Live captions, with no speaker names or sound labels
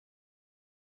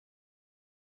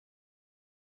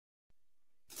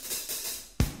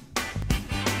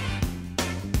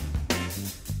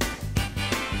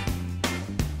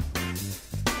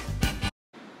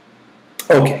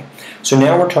Okay, so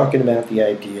now we're talking about the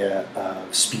idea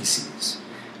of species.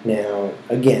 Now,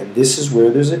 again, this is where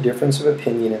there's a difference of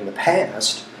opinion in the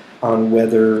past on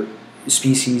whether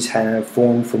species have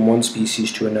formed from one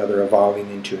species to another, evolving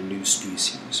into a new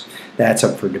species. That's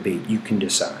up for debate. You can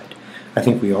decide. I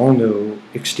think we all know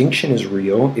extinction is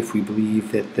real if we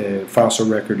believe that the fossil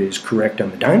record is correct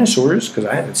on the dinosaurs, because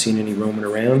I haven't seen any roaming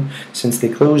around since they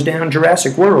closed down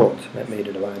Jurassic World. That made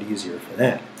it a lot easier for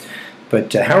that.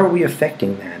 But how are we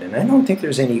affecting that? And I don't think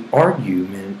there's any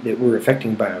argument that we're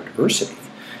affecting biodiversity.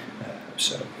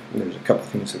 So there's a couple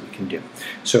things that we can do.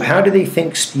 So how do they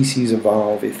think species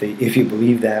evolve if you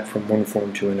believe that from one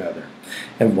form to another?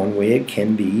 And one way it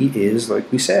can be is, like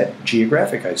we said,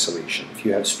 geographic isolation. If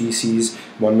you have species,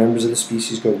 one members of the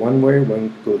species go one way,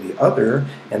 one go the other,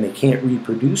 and they can't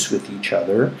reproduce with each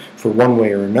other for one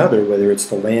way or another, whether it's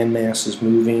the land mass is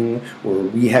moving, or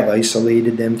we have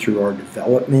isolated them through our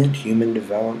development, human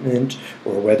development,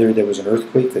 or whether there was an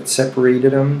earthquake that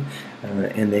separated them,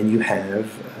 and then you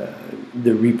have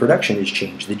the reproduction has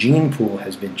changed, the gene pool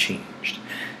has been changed.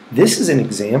 This is an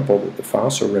example that the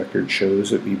fossil record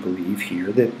shows that we believe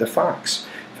here that the fox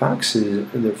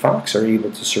are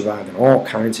able to survive in all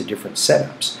kinds of different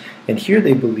setups. And here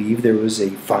they believe there was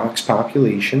a fox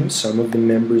population. Some of the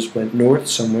members went north,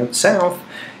 some went south,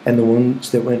 and the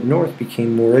ones that went north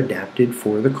became more adapted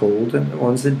for the cold, and the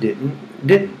ones that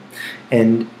didn't.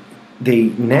 And they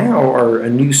now are a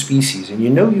new species. And you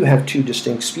know you have two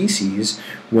distinct species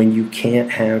when you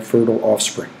can't have fertile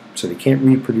offspring. So they can't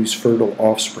reproduce fertile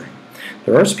offspring.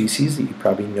 There are species that you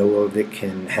probably know of that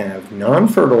can have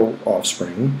non-fertile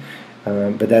offspring,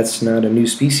 but that's not a new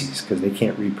species because they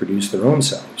can't reproduce their own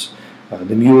selves.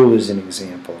 The mule is an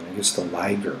example, and I guess the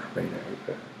liger, right?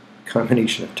 A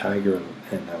combination of tiger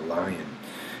and a lion.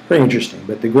 Very interesting.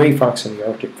 But the gray fox and the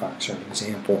Arctic fox are an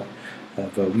example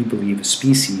of, we believe, a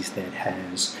species that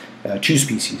has two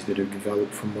species that have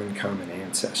developed from one common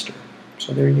ancestor.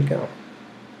 So there you go.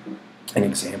 An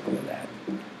example of that.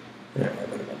 All right,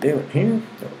 what am I doing here?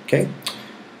 Okay.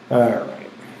 All right.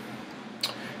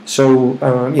 So,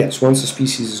 yes, once a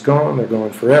species is gone, they're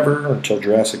gone forever until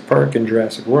Jurassic Park and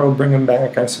Jurassic World bring them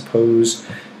back, I suppose.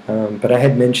 But I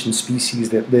had mentioned species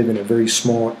that live in a very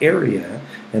small area,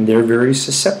 and they're very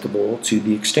susceptible to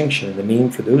the extinction. And the name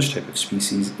for those type of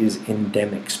species is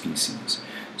endemic species.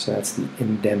 So that's the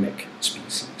endemic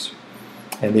species.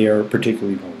 And they are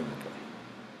particularly vulnerable.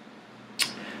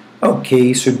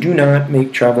 Okay, so do not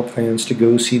make travel plans to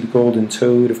go see the golden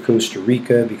toad of Costa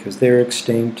Rica because they're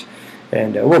extinct.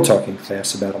 And we'll talk in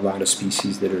class about a lot of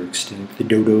species that are extinct. The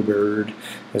dodo bird,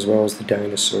 as well as the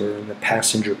dinosaur, and the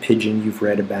passenger pigeon you've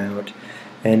read about.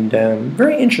 And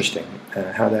very interesting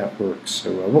how that works.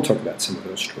 So we'll talk about some of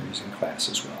those stories in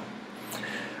class as well.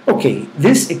 Okay,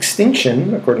 this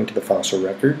extinction, according to the fossil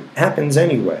record, happens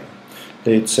anyway.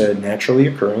 It's naturally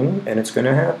occurring, and it's going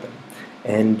to happen.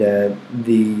 And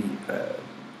the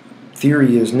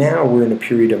theory is now we're in a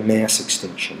period of mass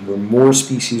extinction, where more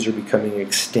species are becoming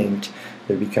extinct.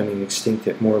 They're becoming extinct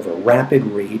at more of a rapid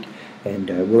rate, and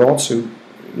we're also,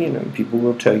 you know, people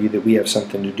will tell you that we have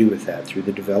something to do with that through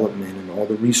the development and all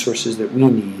the resources that we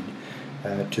need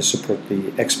to support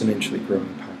the exponentially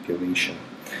growing population.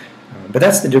 But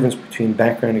that's the difference between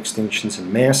background extinctions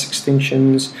and mass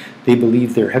extinctions. They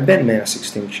believe there have been mass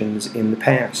extinctions in the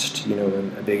past. You know,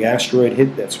 when a big asteroid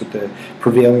hit, that's what the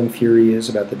prevailing theory is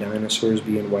about the dinosaurs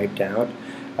being wiped out.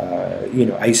 You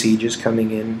know, ice ages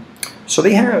coming in. So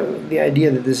they have the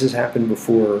idea that this has happened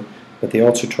before, but they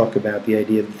also talk about the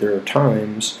idea that there are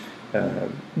times,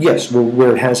 yes,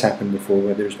 where it has happened before,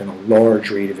 where there's been a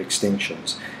large rate of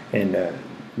extinctions. And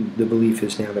the belief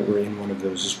is now that we're in one of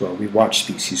those as well. We watch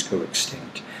species go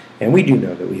extinct. And we do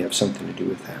know that we have something to do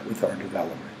with that, with our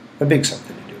development. A big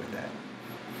something to do with that.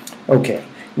 Okay,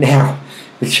 now,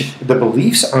 the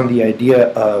beliefs on the idea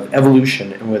of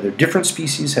evolution and whether different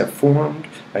species have formed,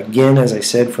 again, as I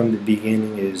said from the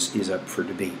beginning, is up for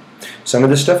debate. Some of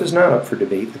this stuff is not up for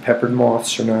debate. The peppered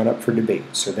moths are not up for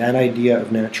debate. So that idea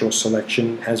of natural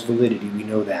selection has validity. We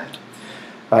know that.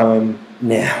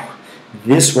 Now,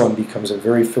 this one becomes a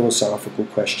very philosophical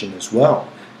question as well,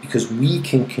 because we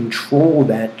can control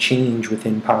that change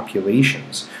within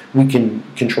populations. We can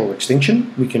control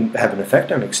extinction, we can have an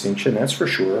effect on extinction, that's for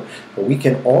sure, but we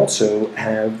can also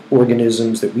have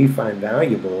organisms that we find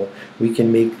valuable, we can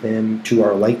make them to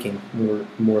our liking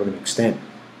more of an extent.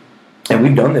 And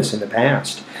we've done this in the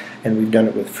past. And we've done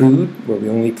it with food, where we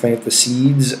only plant the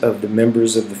seeds of the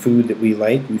members of the food that we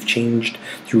like. We've changed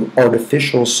through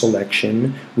artificial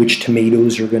selection which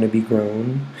tomatoes are going to be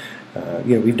grown.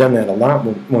 You know, we've done that a lot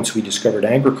once we discovered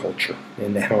agriculture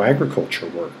and how agriculture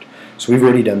worked. So we've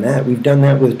already done that. We've done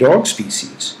that with dog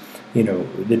species. You know,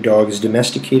 the dog is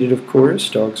domesticated, of course.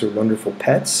 Dogs are wonderful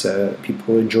pets.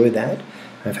 People enjoy that.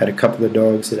 I've had a couple of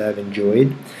dogs that I've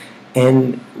enjoyed.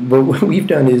 But what we've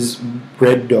done is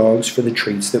bred dogs for the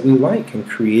traits that we like and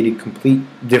created complete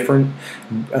different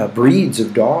breeds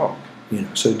of dog. You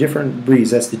know, so different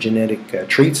breeds, that's the genetic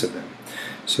traits of them.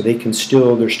 So they're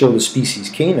still the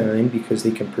species canine because they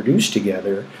can produce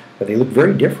together, but they look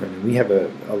very different, and we have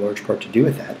a large part to do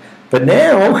with that. But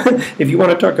now, if you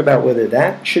want to talk about whether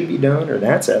that should be done or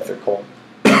that's ethical,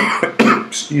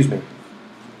 excuse me,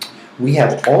 we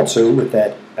have also, with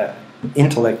that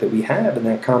intellect that we have and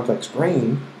that complex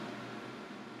brain,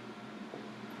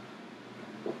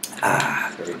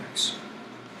 very nice,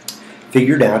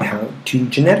 figured out how to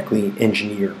genetically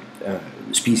engineer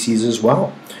species as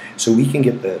well. So we can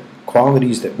get the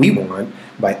qualities that we want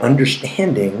by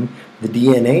understanding the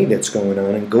DNA that's going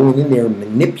on and going in there and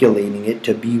manipulating it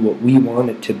to be what we want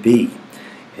it to be.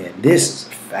 And this is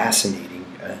a fascinating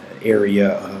area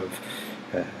of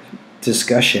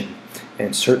discussion,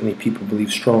 and certainly people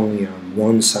believe strongly on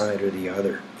one side or the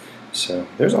other. So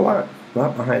there's a lot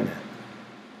behind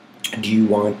that. Do you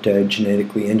want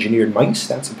genetically engineered mice?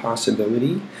 That's a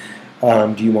possibility.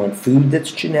 Do you want food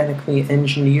that's genetically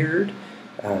engineered?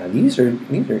 These are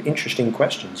interesting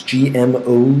questions.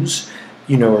 GMOs,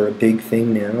 you know, are a big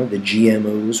thing now. The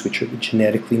GMOs, which are the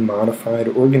genetically modified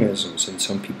organisms, and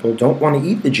some people don't want to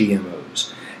eat the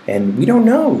GMOs. And we don't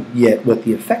know yet what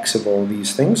the effects of all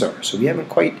these things are. So we haven't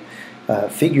quite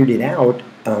figured it out.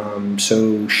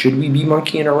 So should we be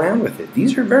monkeying around with it?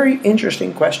 These are very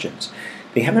interesting questions.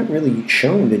 They haven't really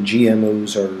shown that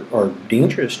GMOs are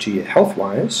dangerous to you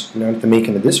health-wise, not at the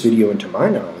making of this video and to my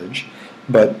knowledge,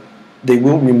 but they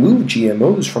will remove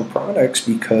GMOs from products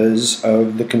because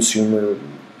of the consumer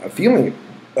feeling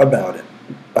about it.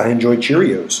 I enjoy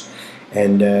Cheerios,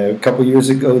 and a couple years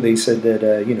ago they said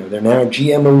that you know, they're now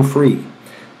GMO-free.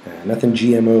 Nothing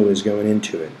GMO is going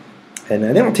into it, and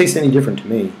they don't taste any different to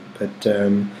me. But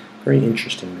very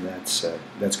interesting that's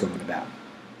going about.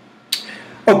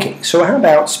 Okay, so how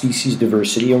about species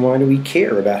diversity, and why do we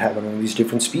care about having all these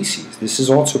different species? This is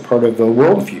also part of a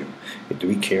worldview. Do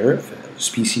we care if a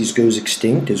species goes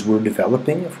extinct as we're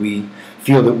developing, if we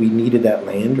feel that we needed that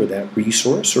land or that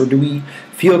resource, or do we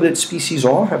feel that species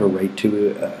all have a right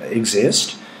to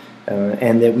exist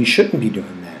and that we shouldn't be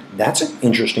doing that? That's an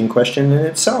interesting question in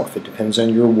itself. It depends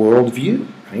on your worldview,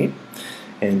 right?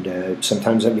 And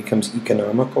sometimes that becomes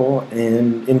economical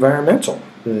and environmental,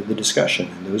 the discussion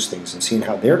and those things, and seeing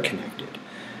how they're connected.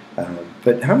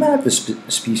 But how about the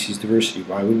species diversity?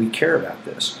 Why would we care about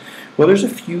this? Well, there's a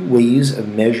few ways of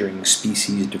measuring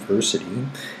species diversity,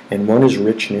 and one is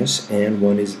richness and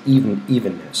one is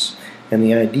evenness. And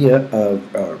the idea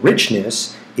of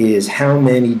richness is how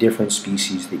many different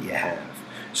species that you have.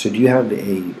 So do you have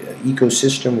an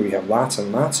ecosystem where you have lots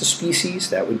and lots of species?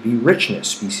 That would be richness,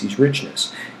 species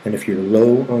richness. And if you're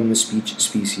low on the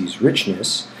species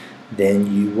richness,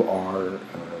 then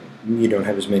you don't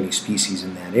have as many species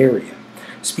in that area.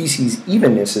 Species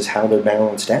evenness is how they're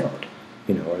balanced out.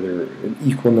 You know, are there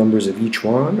equal numbers of each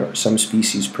one? Are some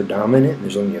species predominant and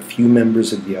there's only a few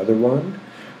members of the other one?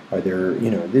 Are there,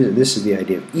 you know, this is the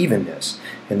idea of evenness.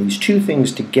 And these two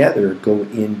things together go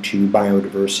into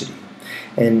biodiversity.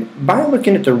 And by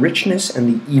looking at the richness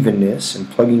and the evenness and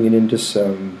plugging it into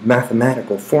some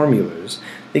mathematical formulas,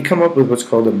 they come up with what's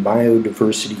called a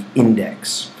biodiversity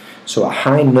index. So a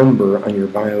high number on your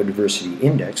biodiversity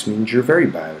index means you're very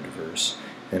biodiverse,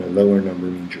 and a lower number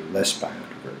means you're less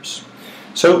biodiverse.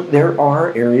 So there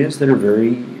are areas that are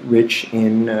very rich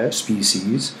in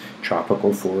species,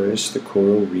 tropical forests, the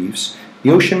coral reefs.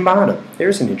 The ocean bottom,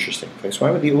 there's an interesting place. Why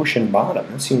would the ocean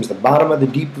bottom? That seems the bottom of the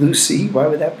deep blue sea. Why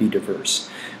would that be diverse?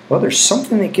 Well, there's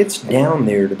something that gets down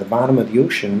there to the bottom of the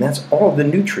ocean, and that's all the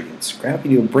nutrients.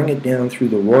 Gravity will bring it down through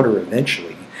the water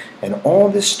eventually, and all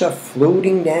this stuff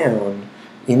floating down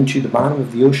into the bottom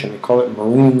of the ocean, they call it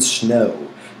marine snow.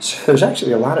 So there's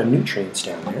actually a lot of nutrients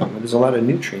down there. When there's a lot of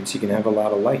nutrients, you can have a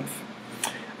lot of life.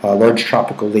 Large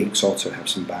tropical lakes also have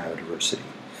some biodiversity,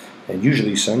 and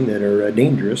usually some that are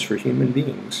dangerous for human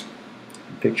beings.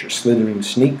 Picture slithering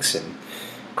snakes and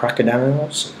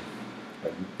crocodiles,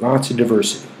 and lots of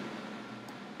diversity.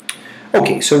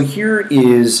 Okay, so here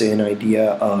is an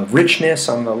idea of richness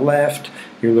on the left.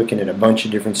 You're looking at a bunch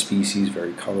of different species,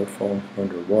 very colorful,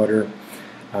 underwater.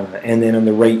 And then on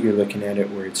the right, you're looking at it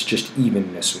where it's just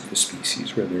evenness with the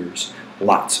species, where there's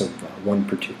lots of one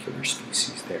particular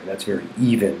species there. That's very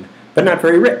even, but not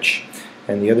very rich.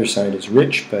 And the other side is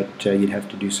rich, but you'd have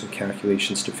to do some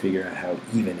calculations to figure out how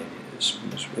even it is,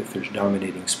 if there's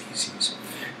dominating species.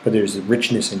 But there's the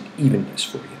richness and evenness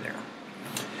for you there.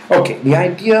 Okay, the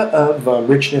idea of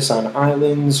richness on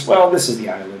islands, well, this is the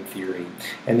island theory.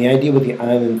 And the idea with the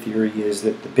island theory is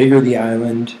that the bigger the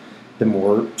island, the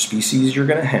more species you're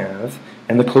going to have,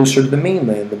 and the closer to the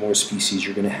mainland, the more species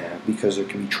you're going to have, because there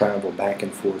can be travel back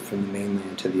and forth from the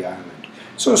mainland to the island.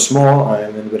 So a small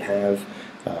island would have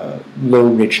low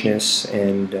richness,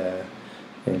 and an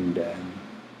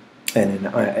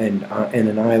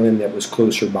island that was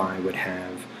closer by would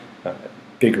have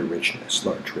bigger richness,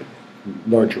 larger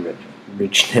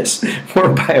richness,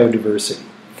 more biodiversity.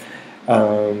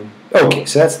 Okay,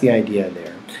 so that's the idea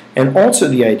there. And also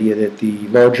the idea that the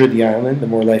larger the island, the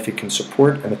more life it can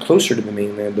support, and the closer to the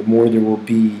mainland, the more there will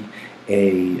be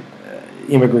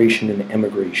immigration and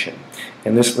emigration.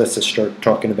 And this lets us start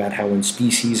talking about how in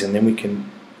species, and then we can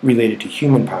relate it to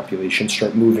human population,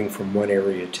 start moving from one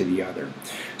area to the other.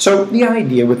 So the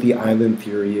idea with the island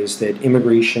theory is that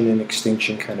immigration and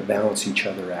extinction kind of balance each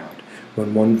other out.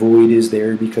 When one void is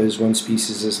there because one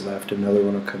species is left, another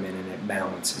one will come in and it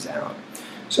balances out.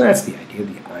 So that's the idea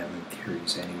of the island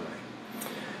theories anyway.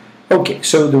 Okay,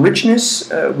 so the richness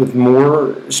with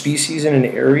more species in an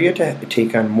area to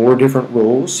take on more different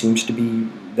roles seems to be,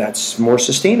 that's more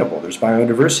sustainable. There's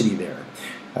biodiversity there.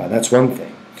 That's one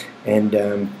thing. And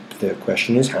the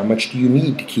question is, how much do you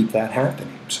need to keep that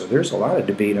happening? So there's a lot of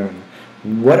debate on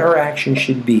what our action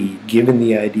should be given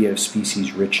the idea of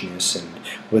species richness, and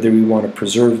whether we want to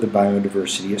preserve the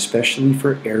biodiversity, especially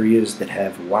for areas that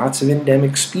have lots of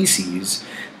endemic species.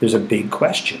 There's a big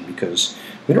question because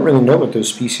we don't really know what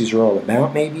those species are all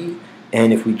about, maybe,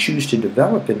 and if we choose to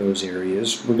develop in those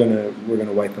areas, we're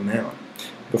gonna wipe them out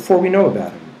before we know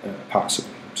about them,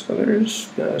 possibly. So there's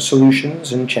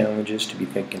solutions and challenges to be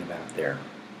thinking about there.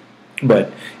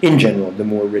 But in general, the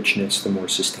more richness, the more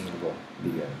sustainable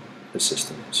the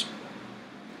system is.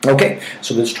 Okay,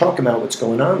 so let's talk about what's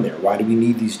going on there. Why do we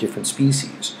need these different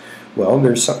species? Well,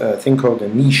 there's a thing called a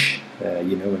niche, a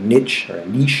niche, or a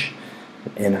niche,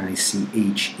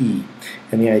 N-I-C-H-E.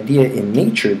 And the idea in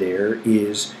nature there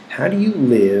is, how do you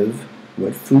live?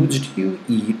 What foods do you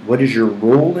eat? What is your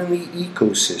role in the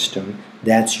ecosystem?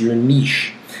 That's your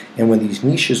niche. And when these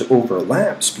niches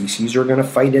overlap, species are going to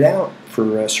fight it out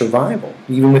for survival.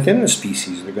 Even within the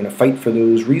species, they're going to fight for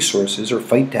those resources or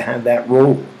fight to have that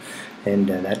role. And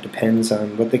that depends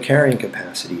on what the carrying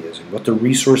capacity is and what the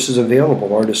resources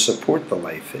available are to support the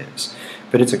life is.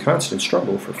 But it's a constant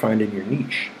struggle for finding your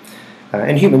niche.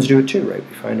 And humans do it too, right?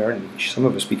 We find our niche. Some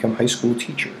of us become high school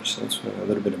teachers. That's a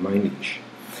little bit of my niche.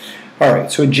 All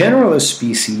right, so a generalist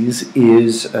species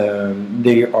is,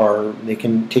 they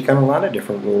can take on a lot of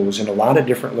different roles in a lot of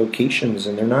different locations,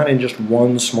 and they're not in just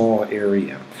one small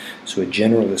area. So a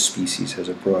generalist species has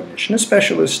a broad niche, and a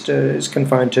specialist is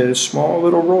confined to a small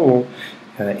little role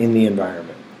in the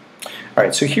environment. All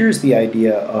right, so here's the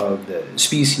idea of the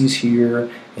species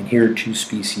here, and here are two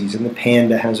species, and the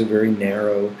panda has a very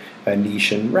narrow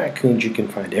niche, and raccoons you can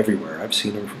find everywhere. I've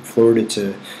seen them from Florida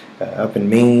to up in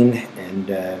Maine,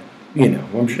 and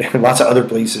I'm sure lots of other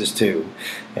places too.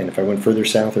 And if I went further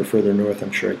south or further north,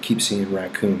 I'm sure I'd keep seeing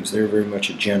raccoons. They're very much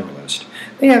a generalist.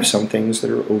 They have some things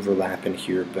that are overlapping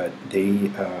here, but they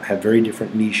have very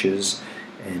different niches,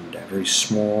 and a very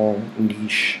small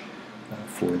niche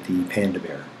for the panda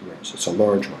bear. So it's a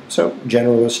large one. So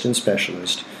generalist and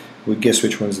specialist. Would guess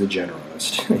which one's the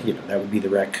generalist. That would be the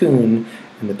raccoon,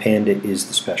 and the panda is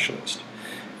the specialist.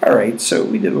 All right, so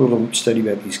we did a little study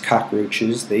about these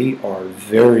cockroaches. They are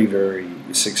very, very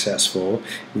successful,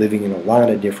 living in a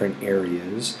lot of different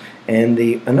areas. And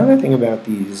another thing about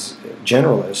these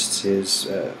generalists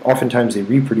is oftentimes they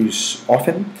reproduce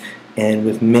often and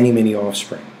with many, many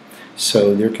offspring.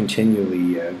 So they're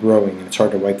continually growing, and it's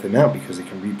hard to wipe them out because they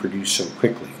can reproduce so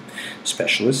quickly.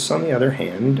 Specialists, on the other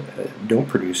hand, don't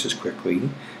produce as quickly,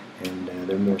 and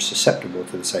they're more susceptible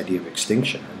to this idea of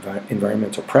extinction,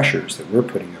 environmental pressures that we're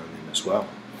putting on them as well,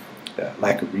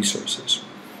 lack of resources.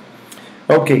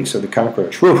 Okay, so the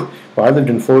cockroach. Whew. Well, I lived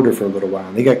in Florida for a little while,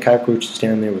 and they got cockroaches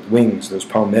down there with wings, those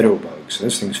palmetto bugs.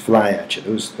 Those things fly at you.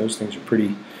 Those things are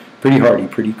pretty hardy,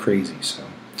 pretty crazy. So,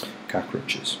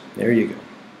 cockroaches. There you go.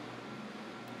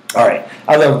 All right,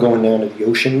 I love going down to the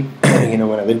ocean.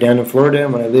 When I live down in Florida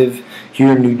and when I live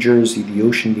here in New Jersey, the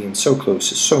ocean being so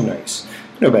close is so nice.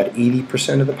 About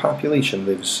 80% of the population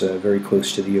lives very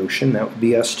close to the ocean. That would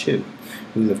be us too.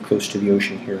 We live close to the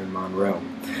ocean here in Monroe.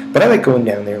 But I like going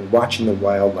down there and watching the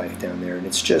wildlife down there, and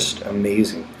it's just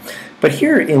amazing. But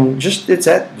here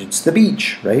it's the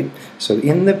beach, right? So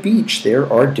in the beach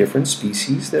there are different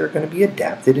species that are going to be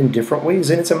adapted in different ways,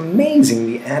 and it's amazing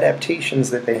the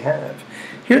adaptations that they have.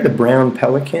 Here the brown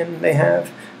pelican they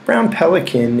have, Brown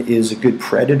pelican is a good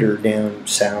predator down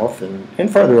south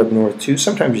and farther up north too.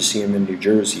 Sometimes you see them in New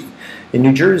Jersey. In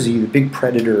New Jersey, the big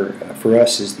predator for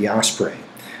us is the osprey.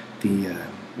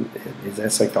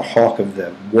 That's like the hawk of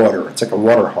the water. It's like a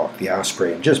water hawk, the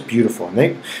osprey, and just beautiful.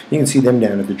 And you can see them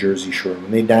down at the Jersey Shore.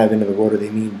 When they dive into the water, they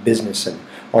mean business, and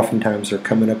oftentimes they're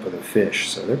coming up with a fish.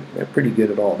 So they're pretty good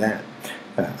at all that.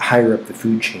 Higher up the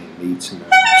food chain, they eat some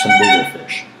bigger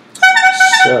fish.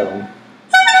 So,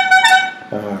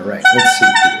 all right, let's see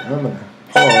here. I'm going to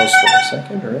pause for a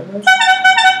second.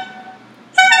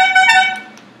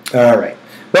 All right.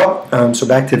 Well, so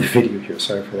back to the video here.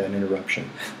 Sorry for that interruption.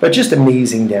 But just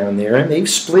amazing down there, and they've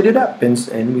split it up,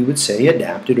 and we would say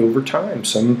adapted over time.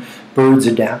 Some birds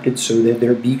adapted so that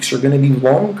their beaks are going to be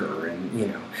longer,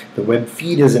 and the webbed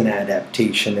feet is an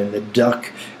adaptation, and the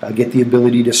duck get the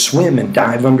ability to swim and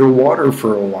dive underwater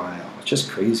for a while. It's just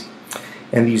crazy.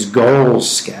 And these gulls,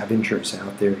 scavengers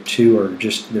out there too,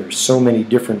 there's so many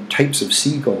different types of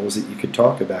seagulls that you could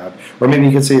talk about. Or maybe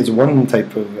you could say it's one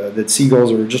type of, that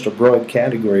seagulls are just a broad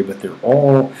category, but they're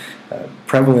all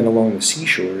prevalent along the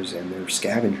seashores, and they're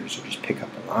scavengers who just pick up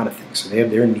a lot of things. So they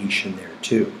have their niche in there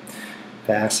too.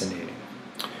 Fascinating.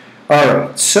 All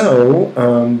right, so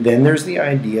then there's the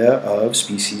idea of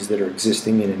species that are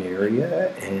existing in an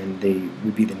area, and they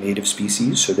would be the native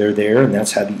species, so they're there, and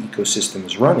that's how the ecosystem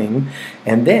is running.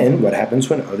 And then what happens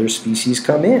when other species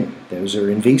come in? Those are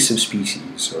invasive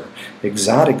species, or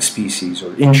exotic species,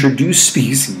 or introduced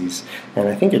species. And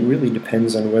I think it really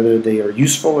depends on whether they are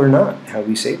useful or not, how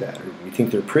we say that, or we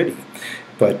think they're pretty.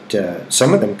 But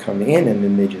some of them come in, and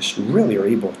then they just really are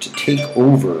able to take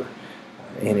over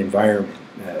an environment.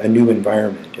 A new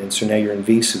environment, and so now your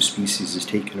invasive species is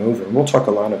taken over. And we'll talk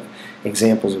a lot of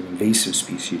examples of invasive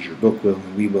species. Your book will,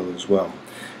 and we will as well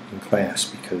in class,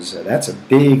 because that's a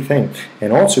big thing.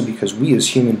 And also because we as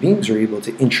human beings are able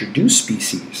to introduce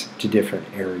species to different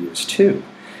areas too.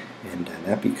 And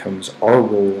that becomes our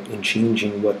role in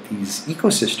changing what these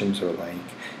ecosystems are like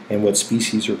and what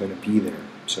species are going to be there.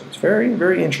 So it's very,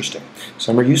 very interesting.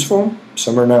 Some are useful,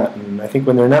 some are not. And I think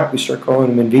when they're not, we start calling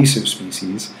them invasive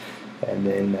species. And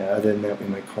then other than that, we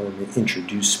might call them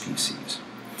introduced species.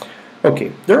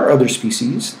 Okay, there are other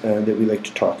species that we like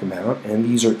to talk about, and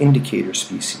these are indicator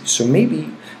species. So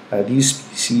maybe these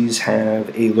species have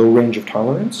a low range of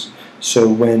tolerance. So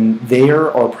when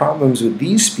there are problems with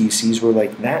these species, we're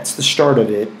like, that's the start of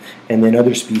it. And then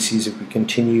other species, if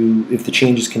the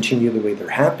changes continue the way they're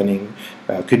happening,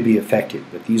 could be affected.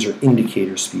 But these are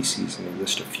indicator species, and I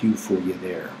list a few for you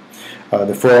there.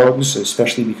 The frogs,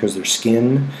 especially because their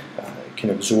skin can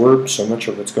absorb so much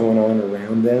of what's going on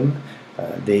around them,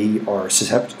 they are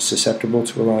susceptible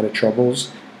to a lot of troubles,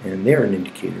 and they're an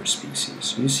indicator species.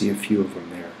 So you see a few of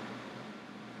them there.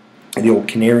 The old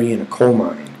canary in a coal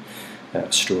mine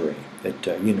story, that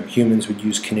humans would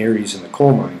use canaries in the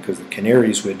coal mine because the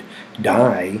canaries would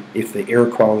die if the air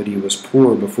quality was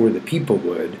poor before the people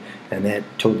would, and that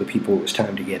told the people it was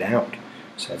time to get out.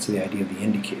 So that's the idea of the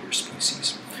indicator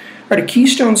species. All right, a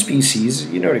keystone species,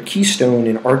 a keystone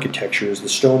in architecture is the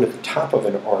stone at the top of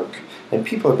an arc. And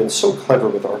people have been so clever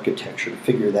with architecture to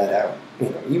figure that out,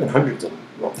 even hundreds of,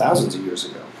 thousands of years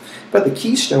ago. But the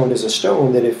keystone is a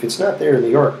stone that if it's not there in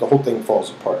the arc, the whole thing falls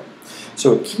apart.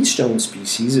 So a keystone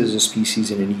species is a species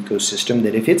in an ecosystem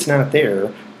that if it's not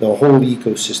there, the whole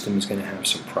ecosystem is going to have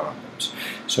some problems.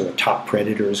 So a top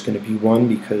predator is going to be one,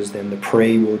 because then the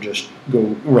prey will just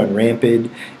run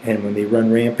rampant, and when they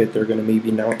run rampant, they're going to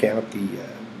maybe knock out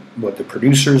what the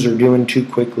producers are doing too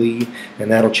quickly, and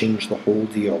that'll change the whole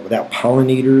deal. Without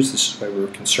pollinators, this is why we're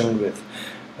concerned with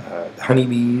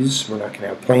honeybees. We're not going to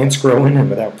have plants growing, and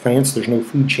without plants, there's no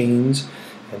food chains,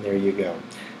 and there you go.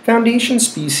 Foundation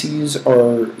species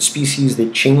are species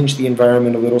that change the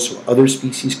environment a little so other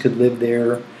species could live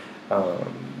there.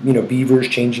 Beavers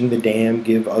changing the dam,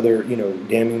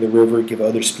 damming the river, give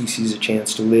other species a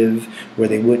chance to live where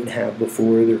they wouldn't have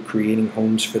before. They're creating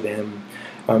homes for them.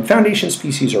 Foundation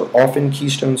species are often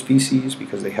keystone species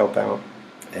because they help out,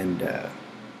 and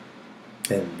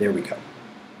there we go.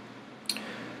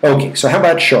 Okay, so how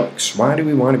about sharks? Why do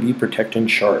we want to be protecting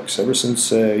sharks? Ever since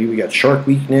we got Shark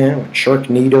Week now and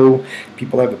Sharknado,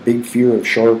 people have a big fear of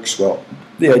sharks. Well,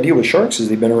 the idea with sharks is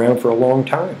they've been around for a long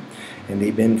time, and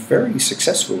they've been very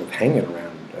successful of hanging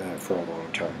around for a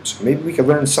long time. So maybe we could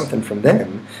learn something from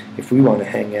them if we want to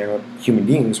hang out. Human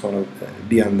beings want to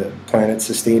be on the planet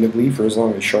sustainably for as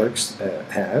long as sharks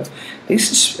have. They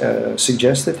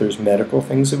suggest that there's medical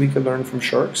things that we could learn from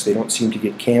sharks. They don't seem to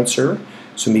get cancer.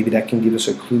 So maybe that can give us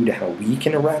a clue to how we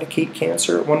can eradicate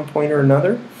cancer at one point or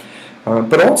another.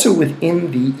 but also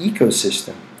within the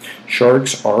ecosystem.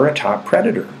 Sharks are a top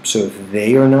predator, so if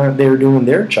they are not there doing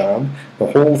their job,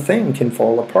 the whole thing can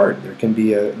fall apart. There can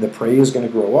be the prey is going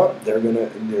to grow up,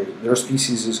 their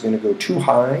species is going to go too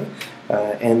high,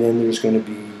 and then there's going to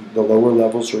be the lower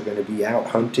levels are going to be out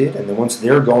hunted, and then once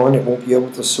they're gone, it won't be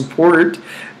able to support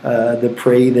the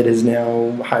prey that is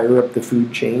now higher up the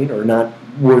food chain or not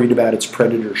worried about its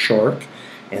predator shark,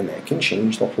 and that can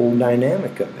change the whole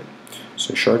dynamic of it.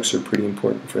 So sharks are pretty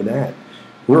important for that.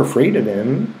 We're afraid of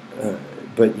them,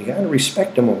 but you got to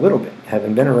respect them a little bit.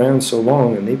 Having been around so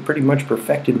long, and they've pretty much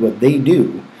perfected what they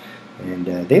do, and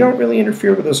they don't really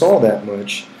interfere with us all that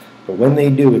much, but when they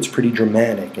do, it's pretty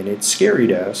dramatic, and it's scary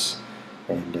to us,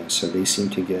 and so they seem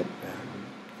to get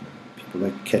people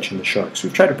like catching the sharks.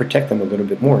 We've tried to protect them a little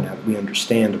bit more now that we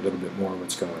understand a little bit more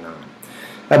what's going on.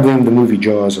 I blame the movie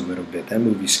Jaws a little bit. That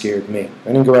movie scared me. I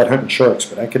didn't go out hunting sharks,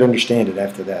 but I could understand it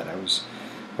after that. I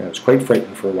was quite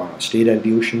frightened for a while. I stayed out of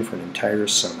the ocean for an entire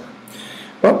summer.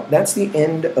 Well, that's the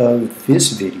end of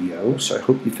this video, so I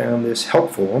hope you found this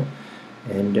helpful.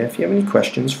 And if you have any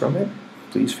questions from it,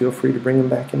 please feel free to bring them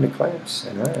back into class,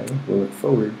 and I will look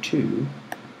forward to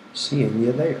seeing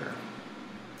you there.